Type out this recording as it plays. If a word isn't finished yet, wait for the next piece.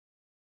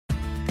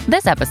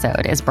This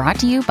episode is brought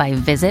to you by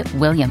Visit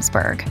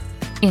Williamsburg.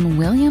 In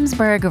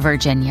Williamsburg,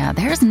 Virginia,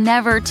 there's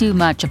never too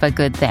much of a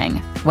good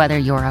thing. Whether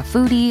you're a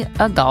foodie,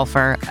 a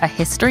golfer, a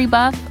history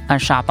buff, a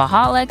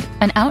shopaholic,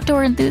 an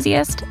outdoor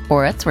enthusiast,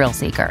 or a thrill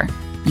seeker,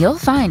 you'll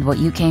find what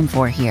you came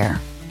for here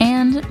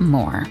and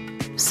more.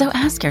 So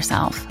ask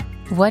yourself,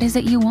 what is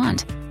it you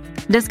want?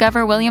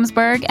 Discover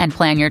Williamsburg and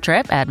plan your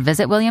trip at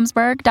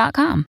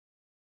visitwilliamsburg.com.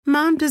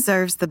 Mom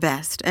deserves the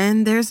best,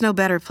 and there's no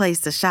better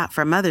place to shop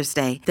for Mother's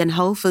Day than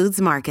Whole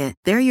Foods Market.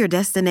 They're your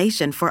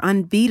destination for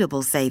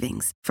unbeatable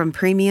savings, from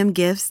premium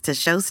gifts to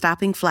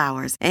show-stopping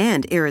flowers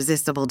and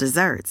irresistible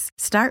desserts.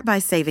 Start by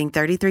saving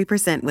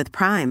 33% with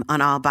Prime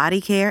on all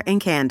body care and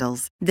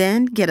candles.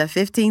 Then get a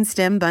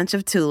 15-stem bunch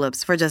of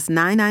tulips for just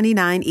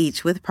 $9.99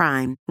 each with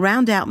Prime.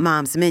 Round out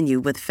Mom's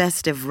menu with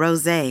festive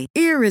rosé,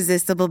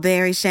 irresistible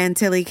berry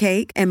chantilly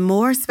cake, and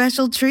more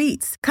special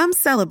treats. Come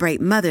celebrate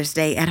Mother's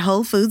Day at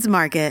Whole Foods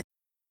Market.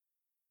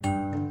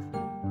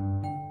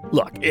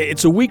 Look,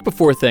 it's a week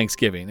before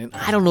Thanksgiving, and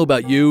I don't know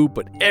about you,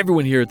 but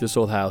everyone here at this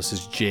old house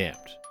is jammed.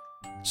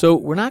 So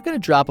we're not going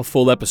to drop a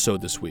full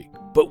episode this week,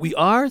 but we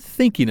are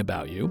thinking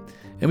about you,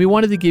 and we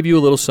wanted to give you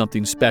a little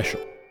something special.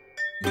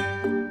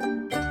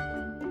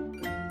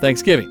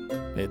 Thanksgiving,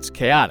 it's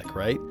chaotic,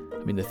 right?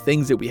 I mean, the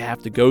things that we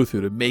have to go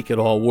through to make it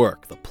all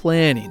work, the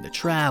planning, the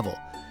travel,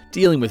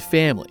 dealing with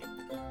family.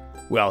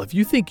 Well, if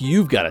you think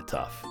you've got it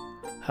tough,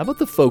 how about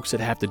the folks that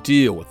have to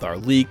deal with our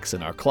leaks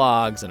and our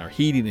clogs and our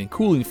heating and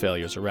cooling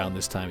failures around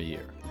this time of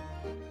year?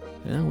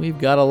 Well, we've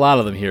got a lot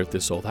of them here at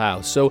this old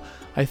house, so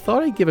I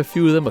thought I'd give a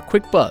few of them a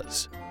quick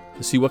buzz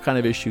to see what kind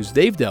of issues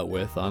they've dealt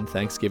with on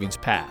Thanksgivings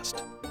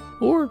past,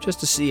 or just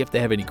to see if they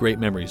have any great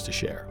memories to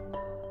share.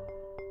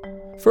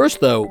 First,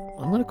 though,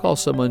 I'm going to call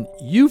someone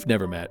you've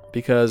never met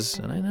because,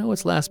 and I know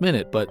it's last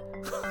minute, but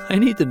I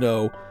need to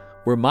know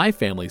where my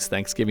family's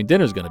Thanksgiving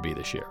dinner is going to be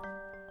this year.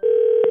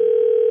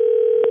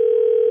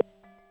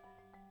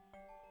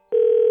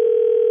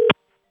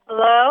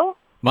 Hello?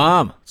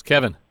 Mom, it's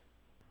Kevin.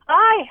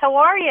 Hi, how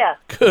are you?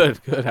 Good.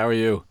 How are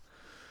you?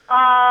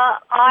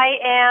 I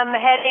am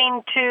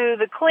heading to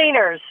the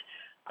cleaners.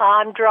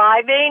 I'm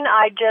driving.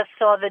 I just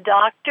saw the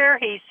doctor.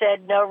 He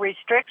said no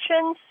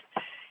restrictions.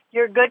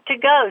 You're good to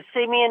go.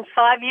 See me in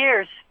 5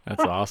 years.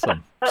 That's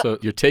awesome. So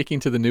you're taking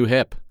to the new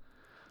hip.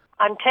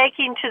 I'm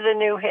taking to the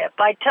new hip.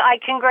 I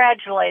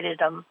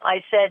congratulated him.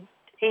 I said,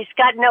 he's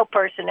got no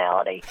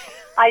personality.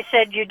 I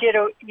said, you did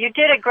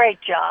a great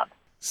job.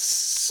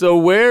 So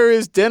where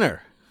is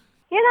dinner?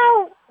 You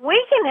know,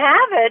 we can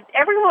have it.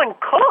 Everyone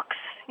cooks,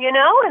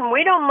 and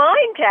we don't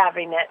mind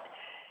having it.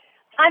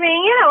 I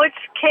mean, it's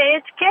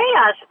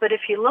chaos, but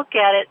if you look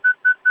at it,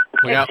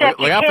 look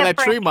out for that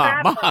tree,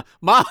 Mom.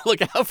 Mom,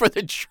 look out for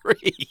the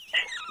tree.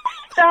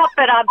 Stop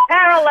it. I'm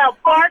parallel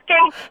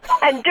parking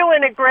and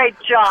doing a great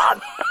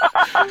job.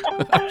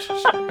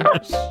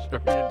 Sure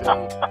you do.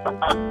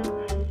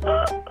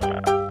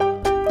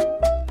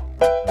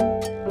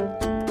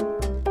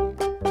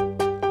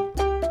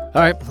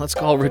 All right, let's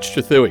call Rich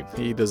Trethewey.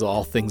 He does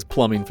all things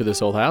plumbing for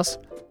this old house.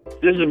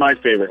 This is my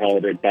favorite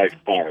holiday by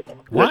far.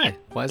 Why?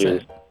 Why is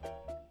that?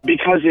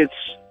 Because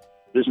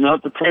there's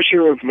not the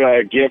pressure of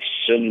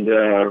gifts and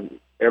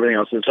everything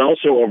else. It's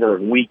also over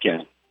a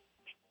weekend.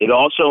 It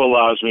also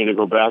allows me to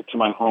go back to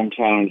my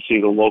hometown and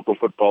see the local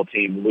football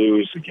team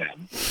lose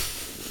again.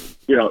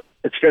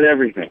 It's got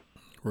everything.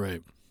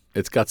 Right.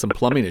 It's got some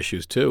plumbing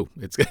issues, too.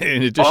 It's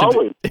in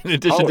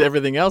addition to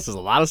everything else, there's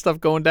a lot of stuff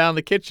going down in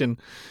the kitchen.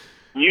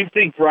 You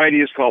think Friday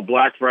is called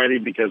Black Friday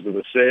because of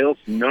the sales?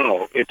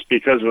 No, it's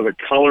because of the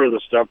color of the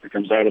stuff that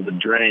comes out of the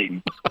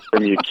drain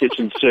from your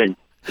kitchen sink.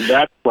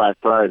 That's Black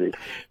Friday.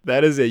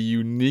 That is a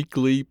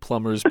uniquely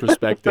plumber's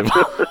perspective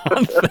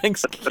on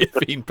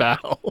Thanksgiving,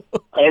 pal.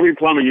 Every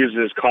plumber uses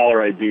his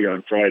caller ID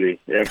on Friday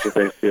after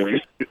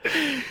Thanksgiving.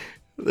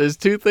 There's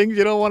two things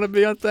you don't want to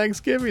be on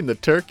Thanksgiving, the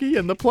turkey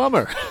and the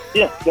plumber.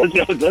 Yeah, that's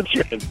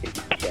right.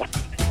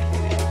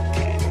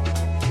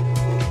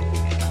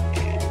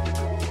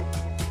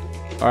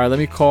 All right, let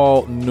me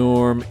call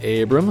Norm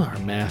Abram, our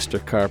master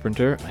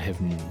carpenter. I have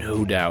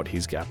no doubt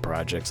he's got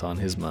projects on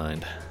his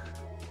mind.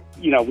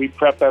 We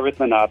prep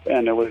everything up,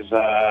 and it was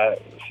a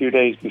few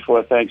days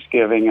before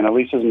Thanksgiving, and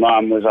Elisa's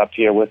mom was up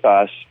here with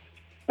us.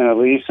 And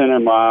Elisa and her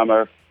mom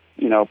are,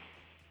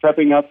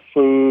 prepping up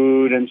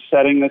food and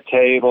setting the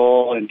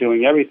table and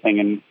doing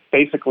everything. And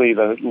basically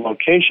the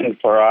location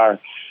for our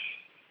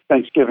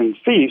Thanksgiving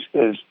feast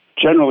is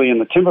generally in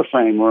the timber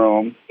frame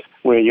room,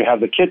 where you have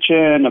the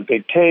kitchen, a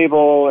big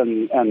table,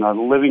 and a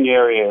living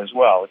area as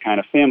well, a kind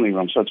of family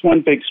room. So it's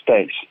one big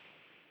space.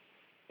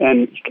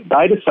 And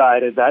I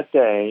decided that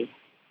day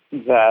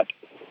that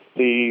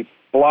the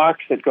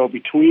blocks that go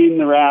between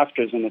the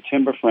rafters and the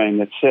timber frame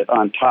that sit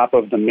on top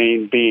of the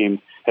main beam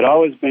had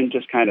always been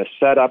just kind of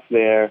set up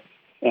there,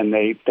 and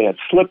they had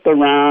slipped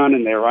around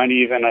and they were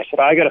uneven. I said,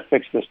 I got to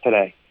fix this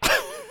today.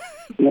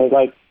 And they're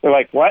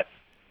like, what?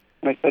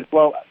 And I said,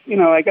 well,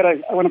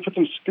 I want to put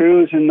some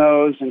screws in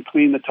those and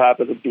clean the top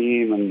of the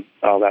beam and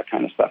all that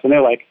kind of stuff. And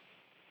they're like,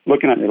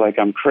 looking at me like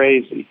I'm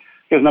crazy.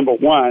 Because number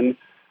one,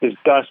 there's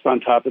dust on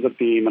top of the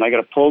beam, and I got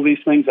to pull these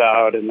things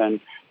out and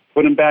then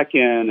put them back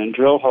in and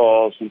drill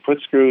holes and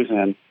put screws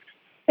in.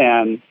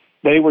 And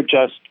they were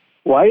just,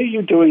 why are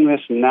you doing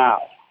this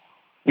now?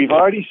 We've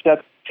already set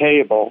the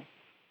table.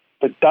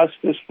 The dust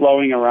is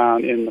flowing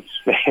around in the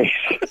space.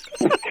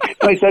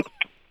 I said,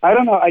 I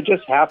don't know. I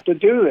just have to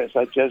do this.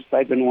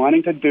 I've been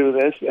wanting to do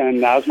this,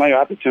 and now's my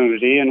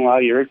opportunity. And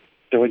while you're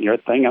doing your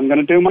thing, I'm going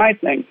to do my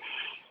thing.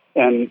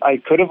 And I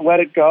could have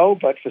let it go,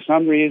 but for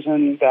some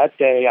reason that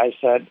day I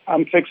said,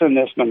 I'm fixing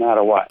this no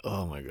matter what.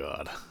 Oh, my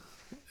God.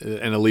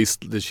 And Elise,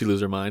 did she lose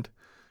her mind?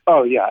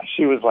 Oh, yeah.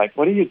 She was like,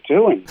 what are you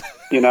doing?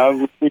 We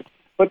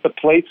put the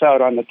plates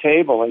out on the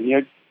table, and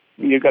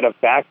you got a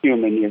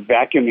vacuum, and you're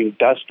vacuuming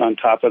dust on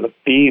top of the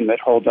beam that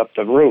holds up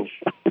the roof.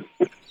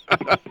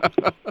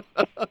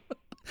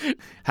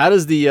 How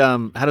does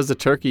the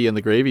turkey and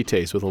the gravy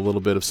taste with a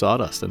little bit of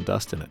sawdust and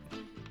dust in it?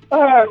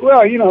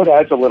 Well, it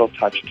adds a little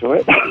touch to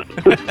it.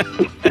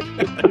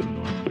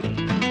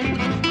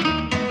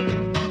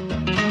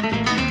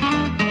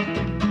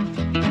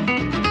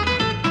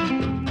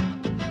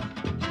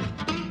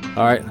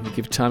 All right, let me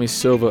give Tommy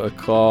Silva a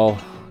call.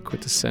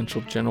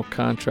 Quintessential general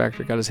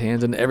contractor, got his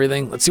hands in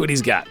everything. Let's see what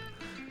he's got.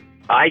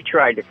 I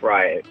tried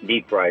to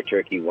deep fry a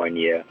turkey one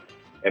year,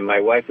 and my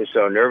wife was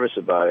so nervous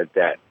about it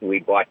that we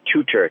bought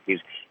 2 turkeys.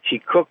 She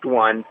cooked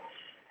one,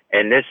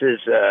 and this is,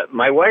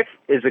 my wife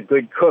is a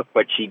good cook,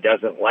 but she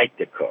doesn't like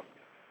to cook.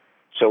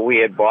 So we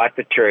had bought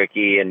the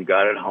turkey and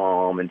got it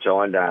home and so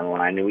on down the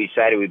line, and we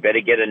decided we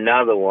better get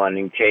another one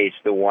in case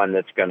the one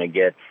that's going to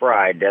get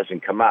fried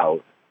doesn't come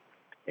out.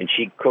 And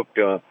she cooked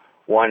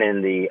one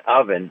in the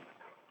oven,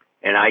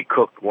 and I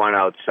cooked one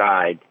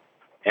outside.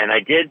 And I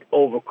did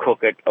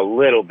overcook it a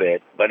little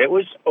bit, but it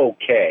was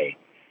okay.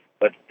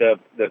 But the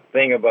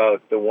thing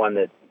about the one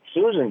that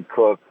Susan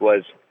cooked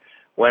was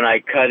when I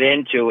cut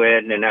into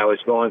it and I was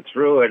going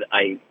through it,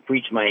 I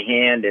reached my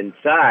hand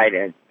inside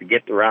and to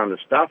get around the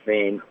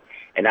stuffing,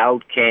 and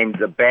out came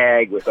the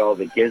bag with all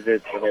the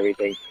gizzards and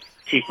everything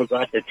she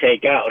forgot to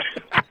take out.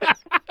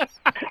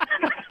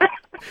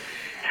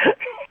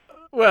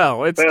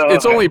 Well,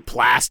 it's only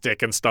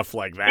plastic and stuff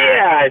like that.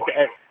 Yeah,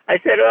 I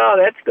said, oh,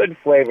 that's good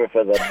flavor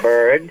for the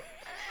bird.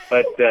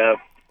 But,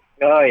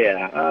 oh,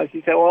 yeah.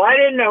 She said, well, I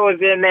didn't know it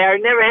was in there. I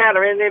never had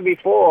her in there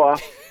before.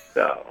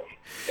 So,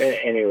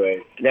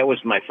 anyway, that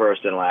was my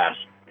first and last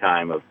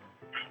time of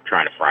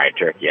trying to fry a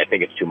turkey. I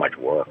think it's too much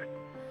work.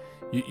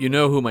 You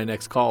know who my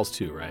next call's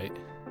to, right?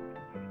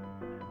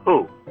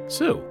 Who?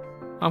 Sue.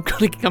 I'm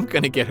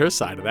gonna get her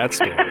side of that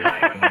story.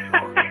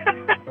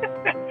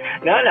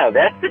 No,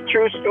 that's the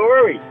true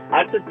story.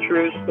 That's a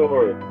true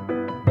story.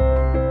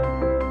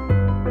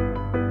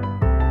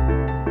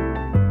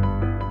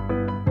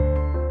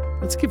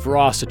 Let's give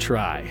Ross a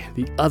try.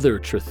 The other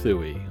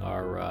Trethewey,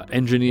 our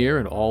engineer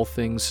and all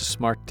things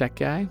smart tech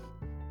guy.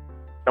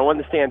 The one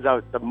that stands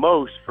out the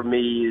most for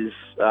me is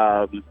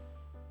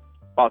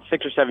about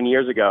 6 or 7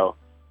 years ago.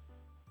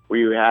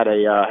 We had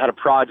a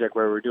project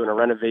where we were doing a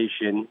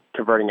renovation,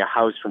 converting a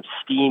house from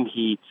steam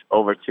heat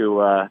over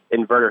to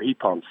inverter heat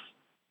pumps.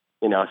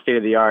 State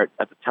of the art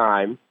at the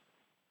time.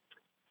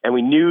 And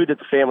we knew that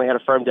the family had a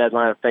firm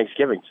deadline of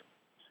Thanksgiving.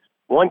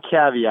 One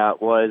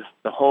caveat was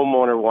the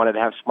homeowner wanted to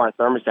have smart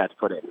thermostats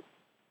put in.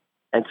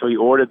 And so he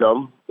ordered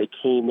them. They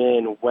came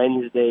in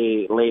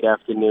Wednesday late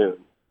afternoon.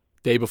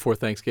 Day before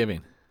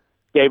Thanksgiving.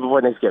 Day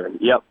before Thanksgiving.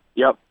 Yep.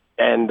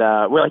 And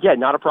we're like, yeah,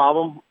 not a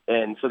problem.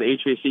 And so the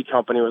HVAC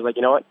company was like,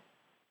 you know what?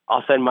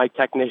 I'll send my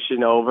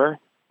technician over.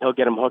 He'll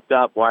get them hooked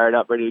up, wired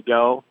up, ready to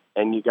go.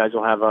 And you guys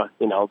will have a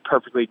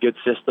perfectly good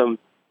system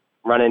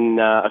running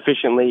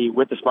efficiently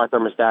with the smart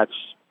thermostats.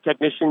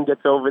 Technician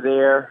gets over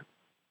there,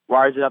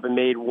 wires it up, and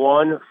made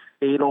one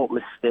fatal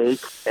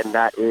mistake, and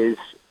that is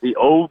the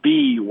OB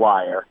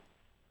wire,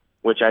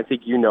 which I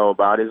think you know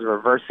about, is a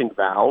reversing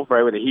valve,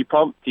 right, with a heat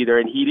pump. It's either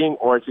in heating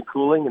or it's in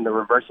cooling, and the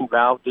reversing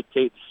valve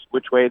dictates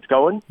which way it's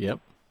going. Yep.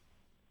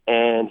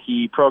 And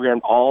he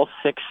programmed all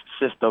 6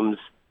 systems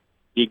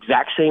the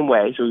exact same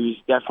way, so he's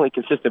definitely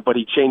consistent, but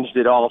he changed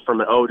it all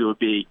from an O to a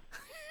B.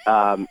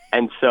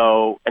 And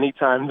so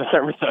anytime the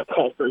thermostat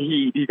called for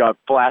heat, he got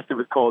blasted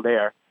with cold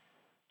air.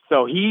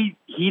 So he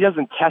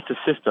doesn't test the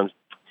systems.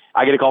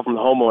 I get a call from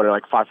the homeowner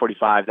like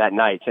 5:45 that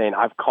night saying,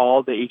 I've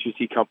called the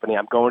HVAC company.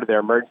 I'm going to their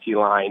emergency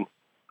line.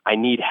 I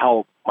need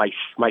help. My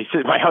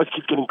house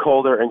keeps getting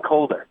colder and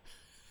colder.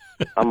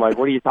 I'm like,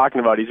 what are you talking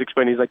about? He's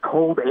explaining. He's like,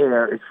 cold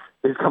air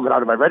is coming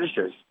out of my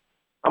registers.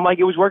 I'm like,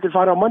 it was working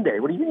fine on Monday.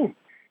 What do you mean?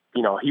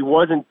 He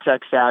wasn't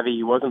tech savvy.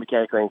 He wasn't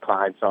mechanically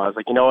inclined. So I was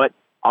like, you know what?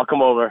 I'll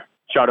come over.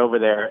 Shot over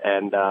there,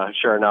 and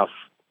sure enough,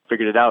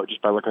 figured it out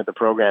just by looking at the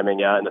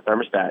programming and the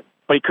thermostat.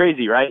 But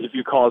crazy, right? If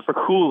you called for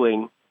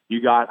cooling, you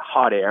got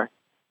hot air.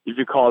 If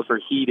you called for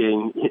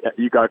heating,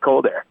 you got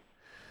cold air.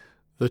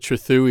 The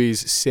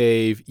Tretheweys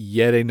save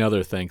yet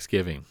another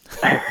Thanksgiving.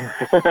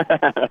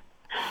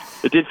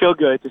 It did feel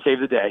good to save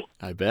the day.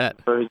 I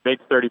bet. For his big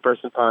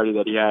 30-person party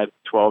that he had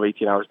 12,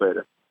 18 hours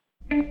later.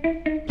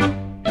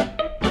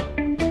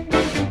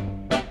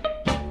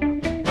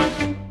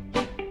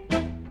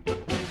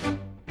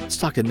 Let's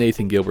talk to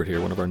Nathan Gilbert here,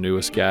 one of our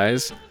newest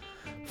guys,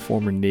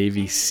 former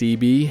Navy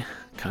Seabee,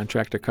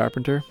 contractor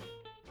carpenter.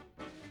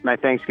 My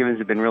Thanksgivings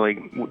have been really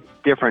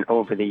different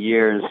over the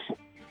years.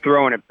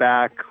 Throwing it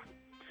back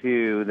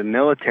to the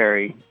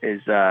military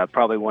is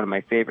probably one of my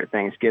favorite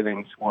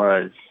Thanksgivings. We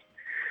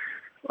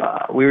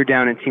were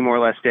down in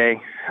Timor-Leste,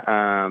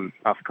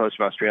 off the coast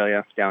of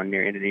Australia, down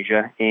near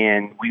Indonesia,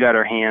 and we got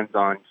our hands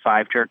on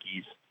 5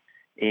 turkeys,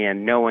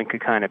 and no one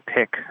could kind of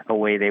pick a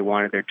way they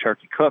wanted their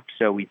turkey cooked,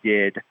 so we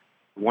did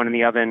 1 in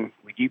the oven,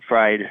 we deep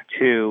fried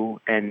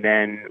 2, and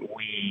then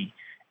we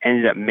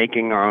ended up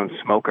making our own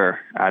smoker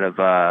out of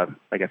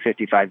like a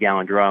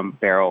 55-gallon drum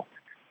barrel.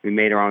 We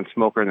made our own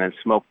smoker and then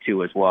smoked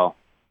 2 as well.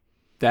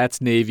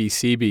 That's Navy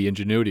Seabee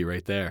ingenuity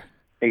right there.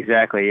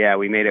 Exactly, yeah.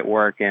 We made it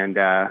work, and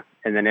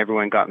then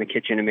everyone got in the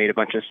kitchen and made a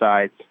bunch of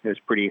sides. It was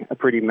a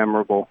pretty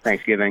memorable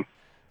Thanksgiving.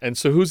 And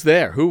so who's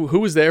there? Who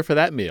was there for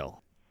that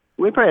meal?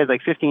 We probably had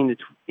like 15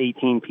 to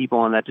 18 people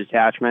on that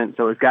detachment.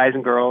 So it was guys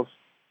and girls.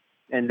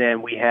 And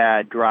then we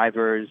had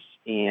drivers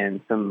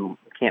and some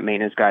camp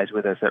maintenance guys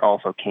with us that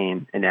also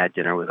came and had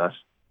dinner with us.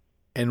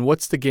 And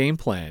what's the game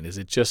plan? Is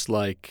it just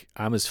like,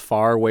 I'm as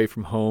far away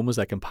from home as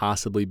I can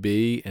possibly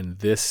be, and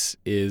this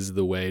is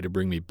the way to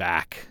bring me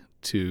back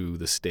to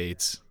the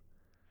States?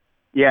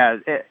 Yeah,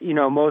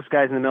 most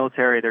guys in the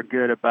military, they're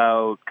good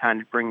about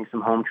kind of bringing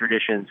some home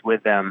traditions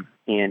with them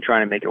and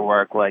trying to make it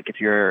work. Like if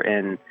you're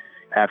in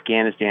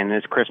Afghanistan and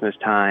it's Christmas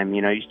time,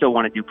 you still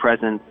want to do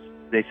presents.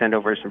 They send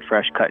over some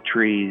fresh cut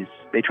trees.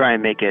 They try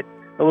and make it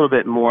a little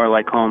bit more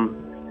like home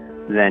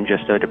than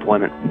just a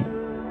deployment.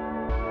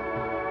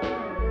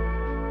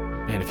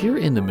 And if you're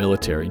in the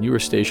military and you were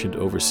stationed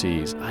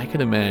overseas, I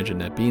can imagine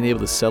that being able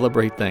to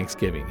celebrate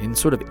Thanksgiving in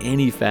sort of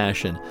any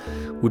fashion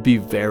would be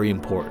very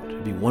important.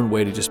 It'd be one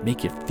way to just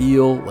make you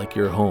feel like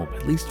you're home,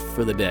 at least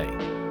for the day.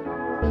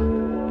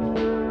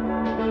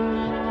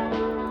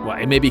 Well,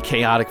 it may be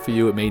chaotic for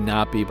you, it may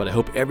not be, but I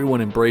hope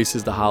everyone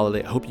embraces the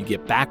holiday. I hope you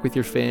get back with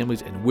your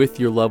families and with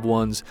your loved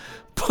ones.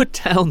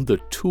 Put down the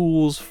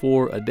tools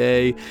for a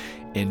day,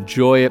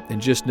 enjoy it,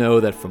 and just know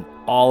that from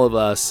all of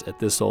us at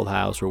this old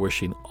house, we're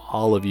wishing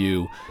all of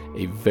you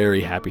a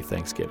very happy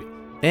Thanksgiving.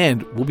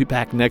 And we'll be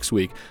back next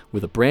week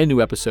with a brand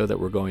new episode that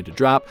we're going to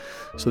drop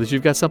so that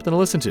you've got something to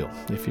listen to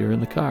if you're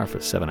in the car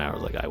for 7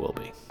 hours like I will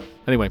be.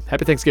 Anyway,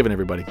 happy Thanksgiving,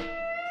 everybody.